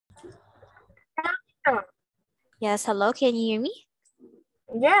Yes, hello, can you hear me?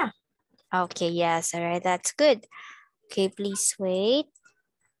 Yeah, Okay, yes, all right, that's good. Okay, please wait.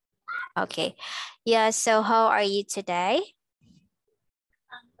 Okay, yeah, so how are you today?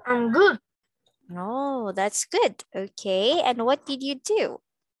 I'm good. Oh, that's good. Okay, and what did you do?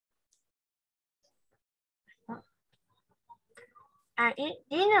 I eat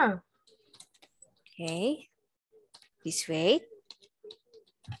dinner. Okay, please wait.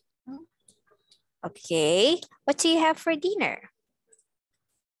 Okay, what do you have for dinner?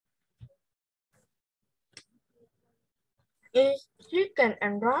 Eat chicken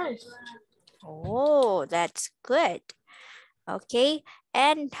and rice. Oh, that's good. Okay,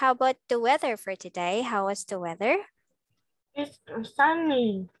 and how about the weather for today? How was the weather? It's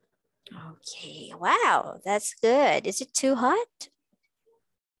sunny. Okay, wow, that's good. Is it too hot?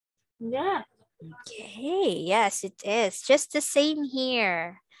 Yeah. Okay, yes, it is. Just the same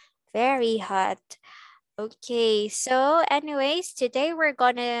here. Very hot. Okay, so anyways, today we're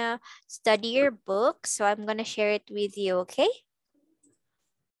gonna study your book. So I'm gonna share it with you, okay?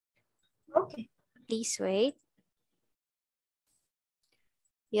 Okay. Please wait.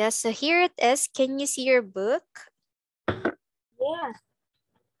 Yes, so here it is. Can you see your book? Yeah.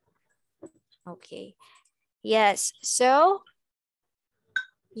 Okay. Yes, so,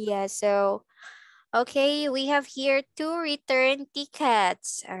 okay, we have here 2 return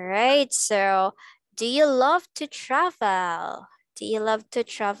tickets. All right, so do you love to travel? Do you love to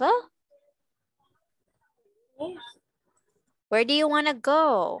travel? Yeah. Where do you want to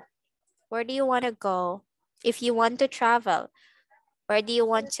go? Where do you want to go? If you want to travel, where do you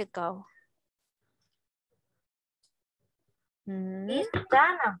want to go? Hmm? It's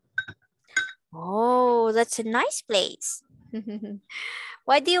Ghana. Oh, that's a nice place.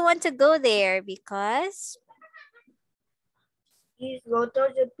 Why do you want to go there? Because, It's go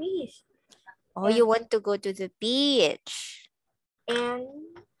to the beach. oh, you want to go to the beach. And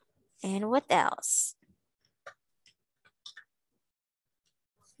And what else?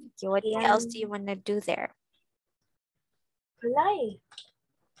 Okay, what else do you want to do there? play.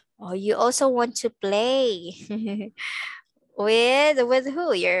 Oh, you also want to play. With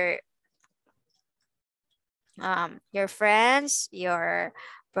who? Your friends, your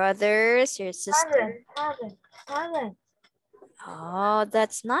brothers, your sister. Parent. Oh,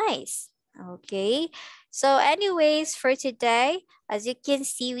 that's nice. Okay. So anyways, for today, as you can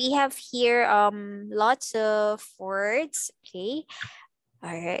see, we have here lots of words. Okay.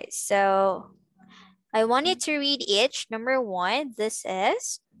 All right. So I wanted to read each. Number one, this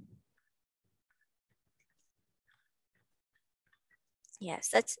is, yes,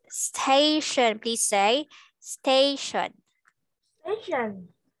 that's station. Please say station. Station.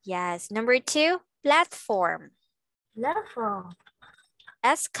 Yes. Number two, platform. Level.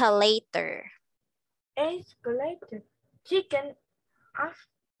 Escalator. Escalator. Chicken.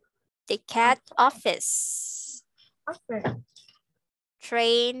 Ticket office. Office.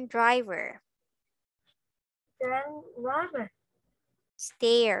 Train driver. Then rabbit.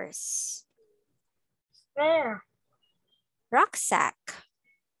 Stairs. Spare. Rucksack.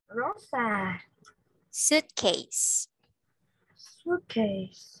 Rosa. Suitcase.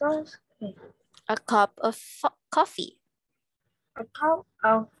 Suitcase. Suitcase. A cup of coffee. A cup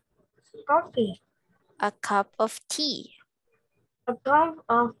of coffee. A cup of tea. A cup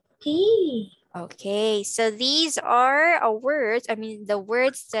of tea. Okay, so these are words, the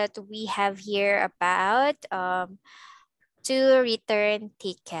words that we have here about to return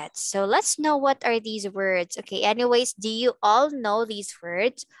tickets. So let's know what are these words. Okay, anyways, do you all know these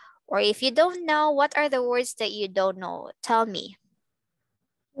words? Or if you don't know, what are the words that you don't know? Tell me.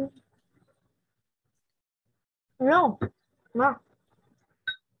 No. No.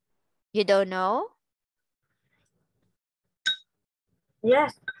 You don't know?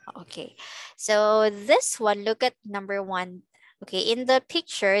 Yes. Okay, so this one, look at number one. Okay, in the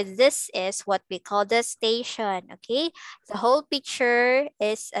picture, this is what we call the station. Okay, the whole picture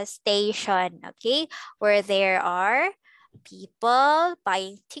is a station. Okay, where there are people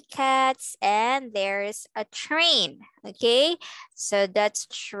buying tickets and there's a train. Okay, so that's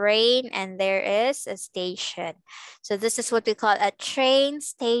train and there is a station. So this is what we call a train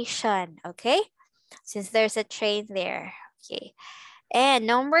station. Okay, since there's a train there. Okay. And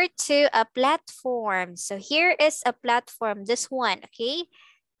number two, a platform. So here is a platform, this one, okay?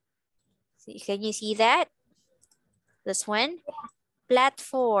 So can you see that? This one?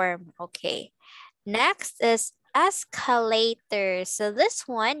 Platform, okay. Next is escalator. So this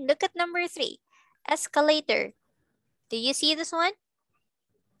one, look at number three, escalator. Do you see this one?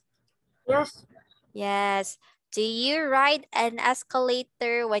 Yes. Yes. Do you ride an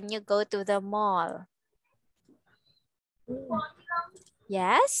escalator when you go to the mall?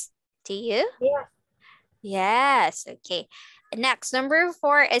 Yes? Do you? Yes. Yes. Okay. Next, number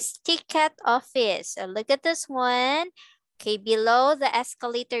 4 is ticket office. So look at this one. Okay, below the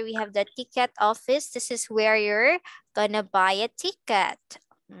escalator, we have the ticket office. This is where you're gonna buy a ticket.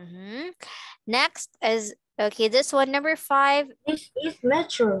 Next is, okay, this one, number 5. This is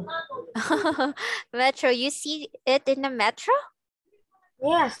metro. Metro, you see it in the metro?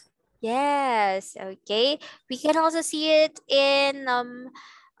 Yes. Yes, okay. We can also see it in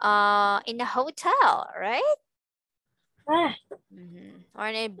a hotel, right? Yes. Or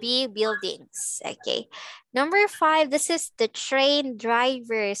in big buildings. Okay. Number 5, this is the train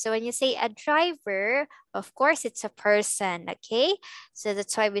driver. So when you say a driver, of course it's a person. Okay. So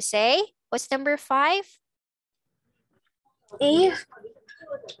that's why we say, what's number 5? Is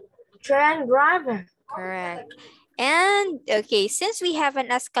train driver. Correct. And okay, since we have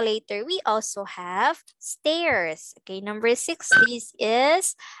an escalator, we also have stairs. Okay, number 6, this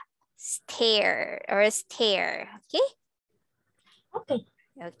is stair or a stair. Okay. Okay.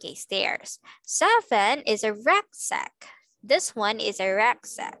 Okay, stairs. 7 is a rucksack. This one is a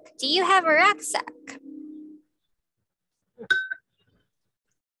rucksack. Do you have a rucksack?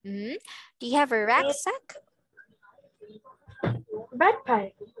 Do you have a rucksack?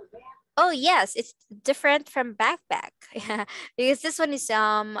 Backpack. Oh yes, it's different from backpack. Yeah, because this one is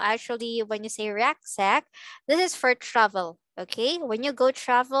actually when you say rucksack, this is for travel. Okay, when you go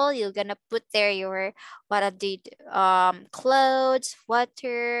travel, you're gonna put there your what are the clothes,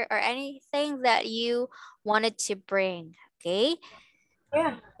 water, or anything that you wanted to bring. Okay,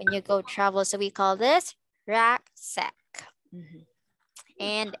 Yeah. when you go travel, so we call this rucksack.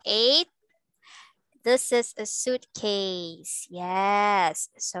 And 8, this is a suitcase. Yes.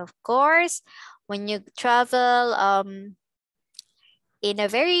 So of course, when you travel in a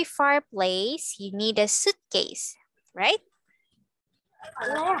very far place, you need a suitcase, right?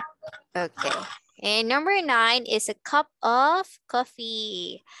 Yeah. Okay. And number 9 is a cup of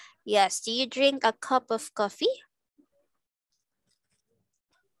coffee. Yes. Do you drink a cup of coffee?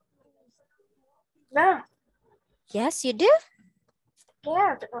 No. Yes, you do.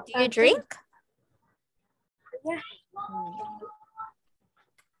 Yeah. Do you drink? Yeah.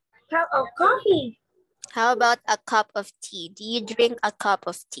 Cup of coffee. How about a cup of tea? Do you drink a cup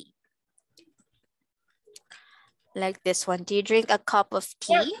of tea? Like this one. Do you drink a cup of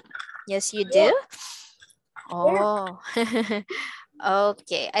tea? Yes, you do. Oh.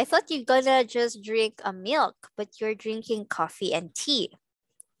 Okay. I thought you're gonna just drink a milk, but you're drinking coffee and tea.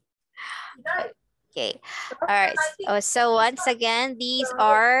 Okay. All right. So once again, these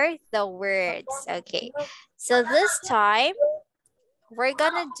are the words. Okay. So this time, we're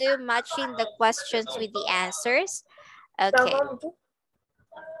gonna do matching the questions with the answers. Okay.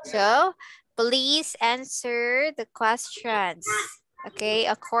 So please answer the questions. Okay,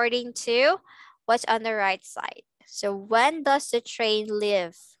 according to what's on the right side. So when does the train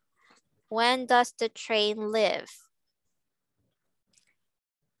leave? When does the train leave?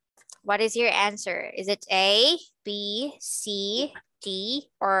 What is your answer? Is it A, B, C,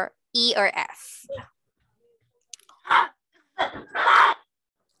 D, or E or F?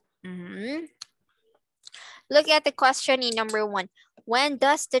 Look at the question in number 1. When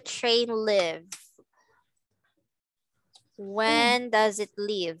does the train leave? When does it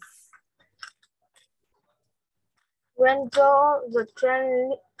leave? When does the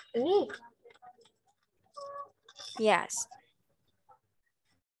train leave? Yes.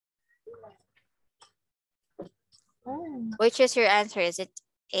 Which is your answer? Is it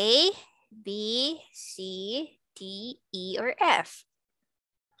A, B, C, D, E, or F?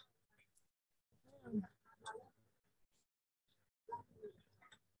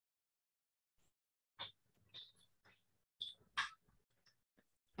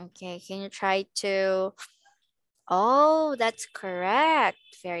 Okay, can you try to... Oh, that's correct.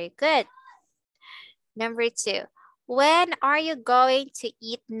 Very good. Number 2. When are you going to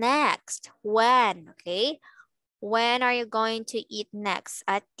eat next? When, okay? When are you going to eat next?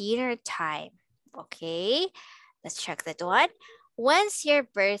 At dinner time. Okay, let's check that one. When's your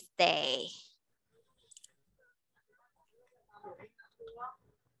birthday?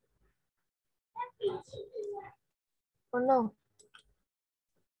 Oh no.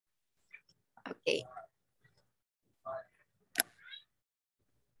 Okay.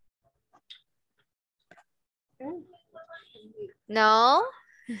 No?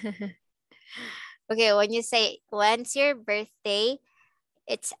 Okay, when you say, when's your birthday?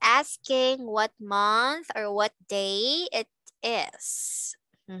 It's asking what month or what day it is.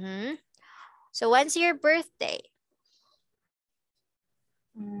 So when's your birthday?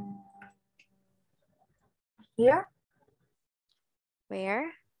 Here?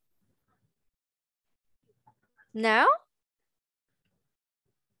 Where? No?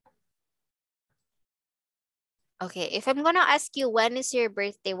 Okay, if I'm gonna ask you when is your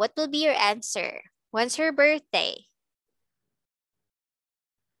birthday, what will be your answer? When's your birthday?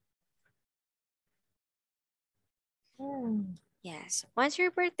 Yes, when's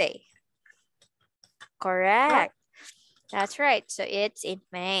your birthday? Correct. That's right. So it's in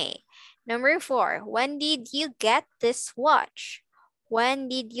May. Number 4, when did you get this watch? When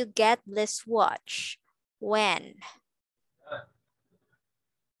did you get this watch? When?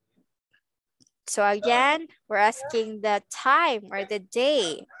 So again, we're asking the time or the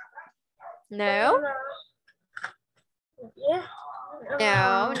day. No? Yeah.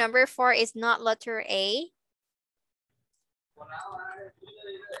 No. Number 4 is not letter A.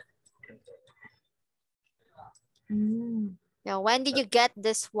 Now, when did you get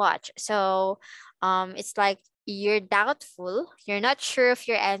this watch? So it's like you're doubtful. You're not sure of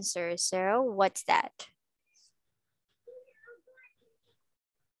your answer. So what's that?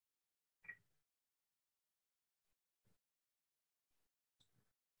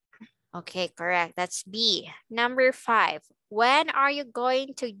 Okay, correct. That's B. Number 5. When are you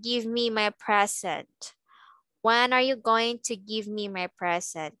going to give me my present? When are you going to give me my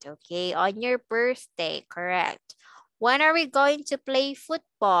present? Okay, on your birthday, correct. When are we going to play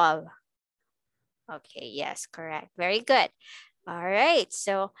football? Okay, yes, correct. Very good. All right,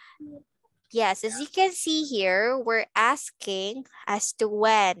 so yes, as you can see here, we're asking as to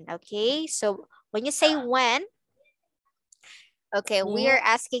when, okay? So when you say when, okay, we are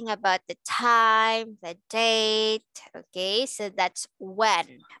asking about the time, the date, okay? So that's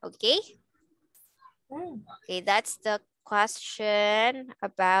when, okay? Okay, that's the question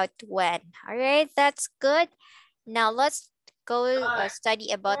about when. All right, that's good. Now let's go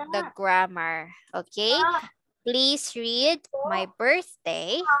study about the grammar, okay? Please read my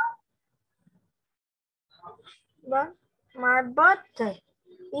birthday. But my birthday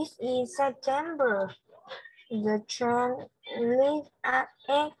is in September. The train leaves at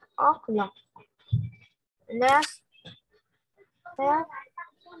 8 o'clock. Let's have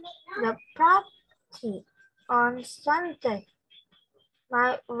the party on Sunday.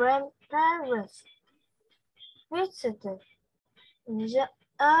 My grandparents visited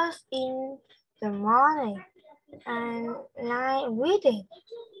us in the morning and like reading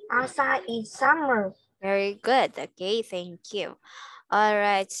outside in summer. Very good. Okay, thank you. All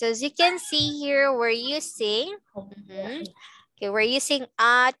right, so as you can see here, we're using, okay, we're using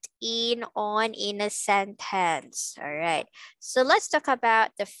at, in, on in a sentence. All right, so let's talk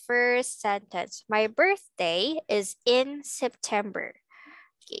about the first sentence. My birthday is in September.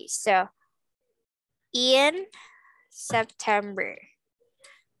 Okay, so in September.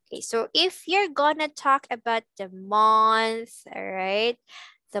 Okay, so if you're gonna talk about the month, all right,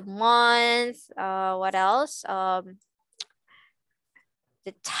 the month, what else?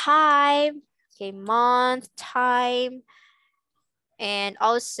 The time, okay, month, time, and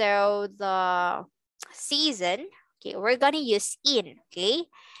also the season. Okay, we're gonna use in, okay?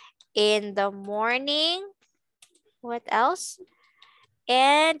 In the morning, what else?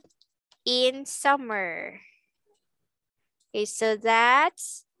 And in summer. Okay, so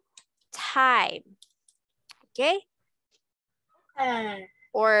that's time, okay?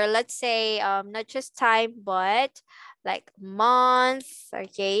 Or let's say not just time, but like month,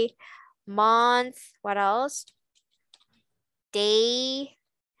 okay? Month, what else? Day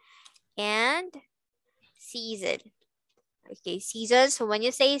and season. Okay, seasons. So when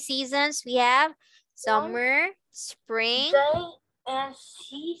you say seasons, we have summer, spring. Day and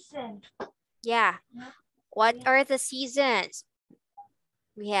season. Yeah. What are the seasons?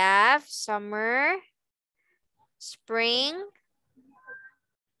 We have summer, spring.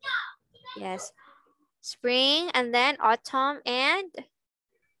 Yes. Spring, and then autumn and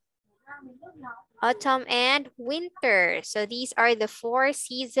winter. So these are the 4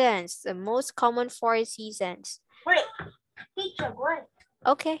 seasons, the most common 4 seasons. Wait, teacher, wait.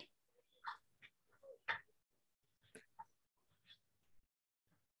 Okay.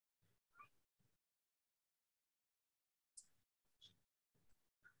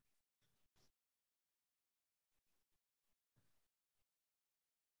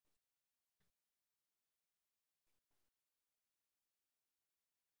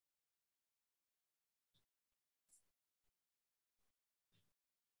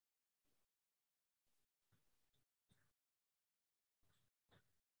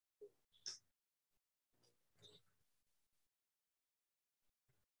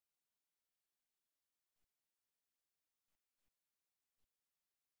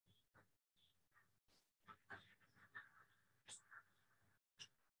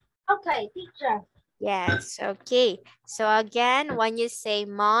 Okay, teacher. Yes, okay. So again, when you say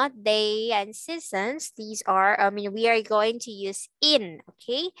month, day, and seasons, these are, we are going to use in,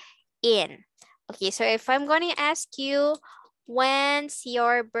 okay? In. Okay, so if I'm going to ask you, when's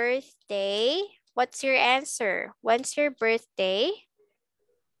your birthday? What's your answer? When's your birthday?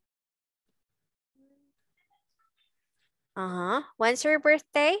 When's your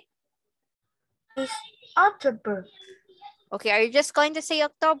birthday? It's October. Okay, are you just going to say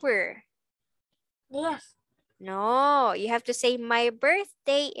October? Yes. No, you have to say my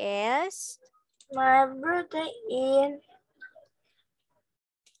birthday is. My birthday in.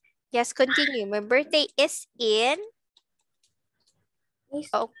 Yes, continue. My birthday is in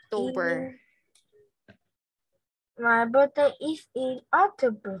October. My birthday is in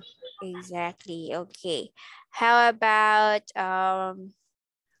October. Exactly. Okay. How about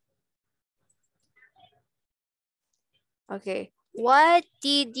okay. What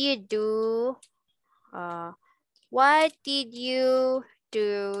did you do? What did you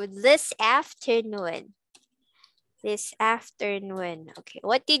do this afternoon? This afternoon. Okay.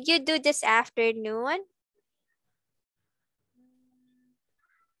 What did you do this afternoon?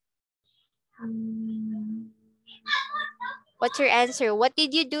 What's your answer? What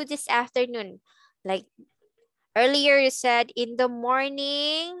did you do this afternoon? Like earlier you said in the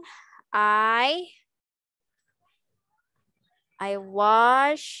morning, I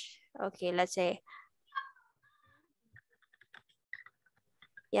wash. Okay, let's say.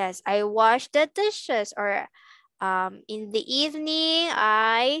 Yes, I wash the dishes. Or in the evening,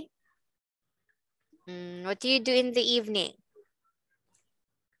 what do you do in the evening?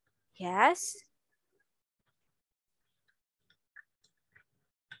 Yes.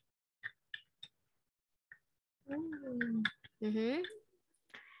 Mm-hmm.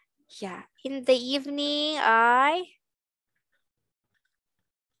 Yeah, in the evening,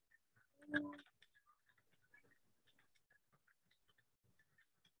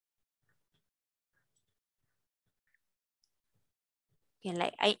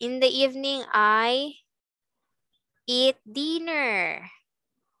 in the evening, I eat dinner.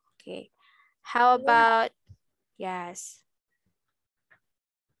 Okay. How about, yes.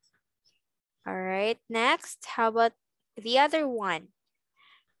 All right, next, how about the other one?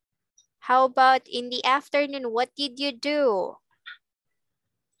 How about in the afternoon, what did you do?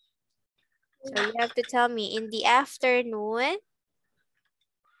 So you have to tell me in the afternoon.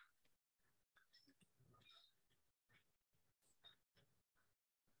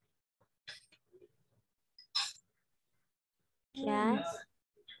 Yes.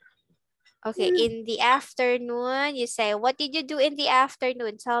 Okay, in the afternoon, you say, what did you do in the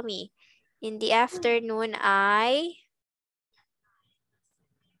afternoon? Tell me. In the afternoon, I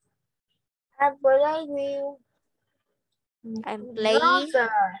play with I'm playing. brother.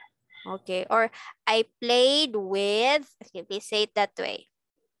 Okay, or I played with, okay, please say it that way.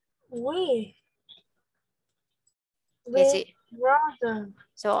 With Is it? brother.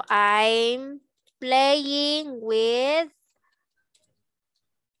 So I'm playing with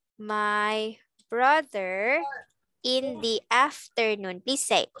my brother in the afternoon. Please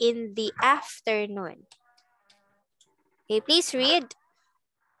say in the afternoon. Okay, please read.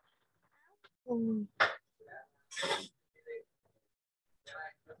 I'm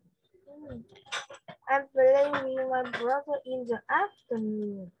playing with my brother in the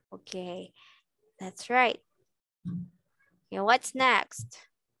afternoon. Okay, that's right. Okay, what's next?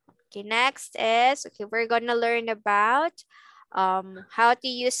 Okay, next is, okay, we're gonna learn about how to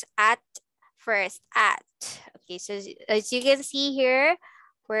use at first, at. Okay, so as you can see here,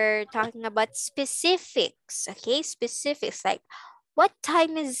 we're talking about specifics, okay? Specifics like, what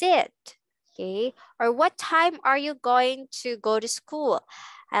time is it? Okay, or what time are you going to go to school?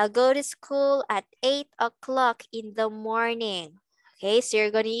 I'll go to school at 8 o'clock in the morning. Okay, so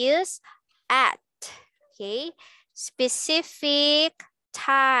you're gonna use at, okay? Specific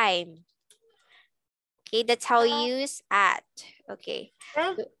time. Okay, that's how you use at. Okay.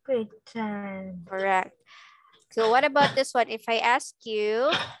 Every time. Correct. So what about this one? If I ask you,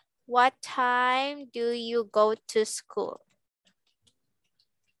 what time do you go to school?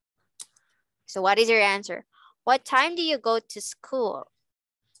 So what is your answer? What time do you go to school?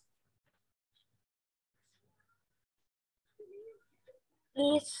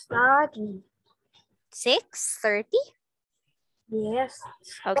 It's study. 6:30? Yes,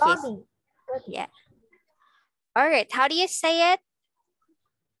 Okay. study. Yeah. All right. How do you say it?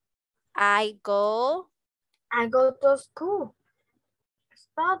 I go to school.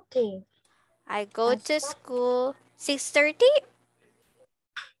 Study. I go to school 6:30?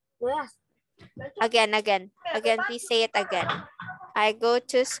 Yes. Again, please say it again. I go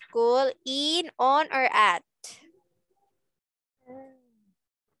to school in, on, or at?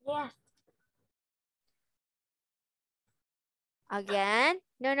 Yes. Again?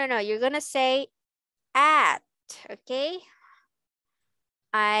 No. You're going to say at. Okay?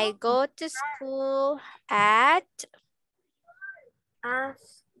 I go to school at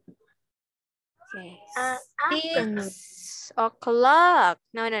okay, afternoon. 6 o'clock.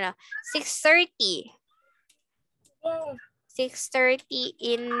 No. 6:30. Yes. 6:30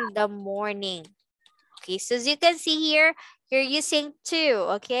 in the morning. Okay, so as you can see here, you're using two,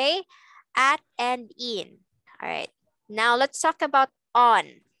 okay? At and in. All right. Now let's talk about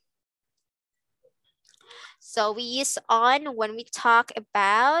on. So we use on when we talk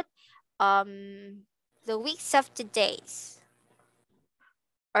about the weeks of the days.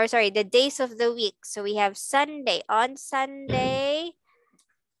 Or sorry, the days of the week. So we have Sunday. On Sunday,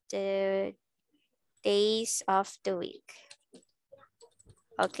 the days of the week.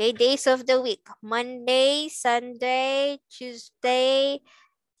 Okay, days of the week. Monday, Sunday, Tuesday.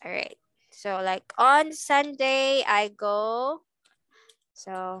 All right. So like on Sunday, I go.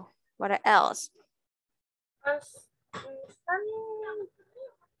 So what else? Sunday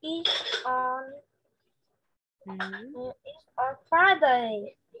is on Mhm. is on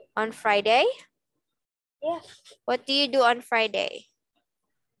Friday. On Friday? Yes. What do you do on Friday?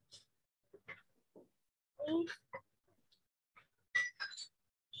 Is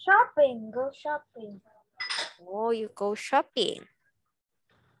shopping. Go shopping. Oh, you go shopping.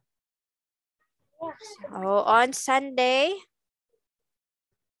 Yes. Oh, on Sunday?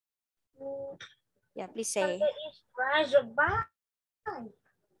 Yeah, please say. Sunday is rise or buy.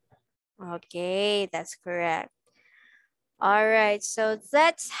 Okay, that's correct. All right, so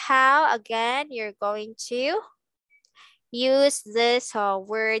that's how, again, you're going to use these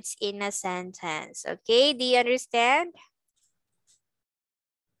words in a sentence. Okay, do you understand?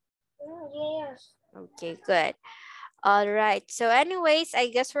 Yes. Okay, good. All right, so anyways, I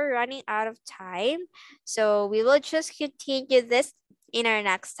guess we're running out of time. So we will just continue this in our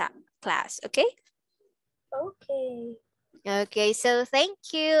next class, okay? Okay. Okay, so thank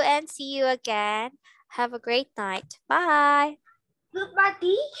you and see you again. Have a great night. Bye. Goodbye,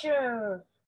 teacher.